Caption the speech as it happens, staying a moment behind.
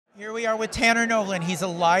Here we are with Tanner Novlan. He's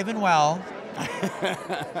alive and well.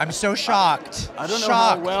 I'm so shocked. I don't know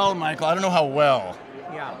how well, Michael. I don't know how well.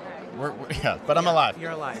 Yeah. Yeah, but I'm alive.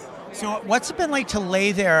 You're alive. So what's it been like to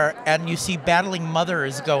lay there and you see battling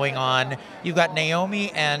mothers going on? You've got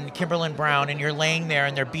Naomi and Kimberlyn Brown, and you're laying there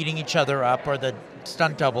and they're beating each other up, or the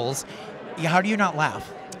stunt doubles. How do you not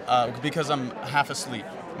laugh? Because I'm half asleep,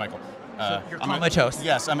 Michael. So you're comatose.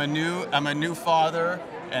 Yes, I'm a new father,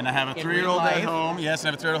 and I have a 3-year-old at home. Yes, I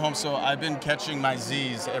have a 3-year-old at home. So I've been catching my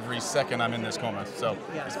Z's every second I'm in this coma. So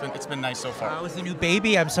it's been nice so far. How was the new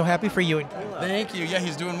baby? I'm so happy for you and Kayla. Thank you. Yeah,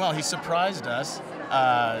 he's doing well. He surprised us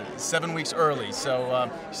 7 weeks early. So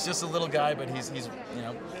he's just a little guy, but he's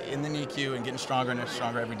in the NICU and getting stronger and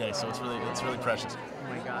stronger every day. So it's really precious. Oh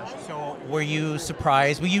my gosh. So were you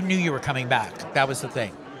surprised? Well, you knew you were coming back. That was the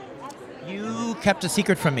thing. You kept a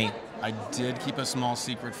secret from me. I did keep a small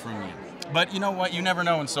secret from you. But you know what? You never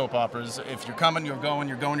know in soap operas. If you're coming, you're going,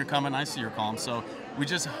 you're going, you're coming. I see your column. So we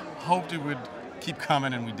just hoped it would keep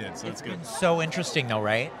coming, and we did. So it's good. Been so interesting, though,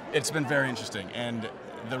 right? It's been very interesting. And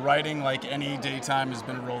the writing, like any daytime, has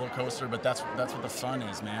been a roller coaster, but that's what the fun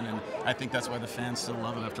is, man. And I think that's why the fans still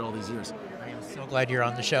love it after all these years. I am so glad you're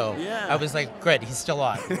on the show. Yeah. I was like, good, he's still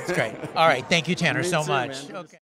on. It's great. All right, thank you, Tanner, so much. Man. Okay.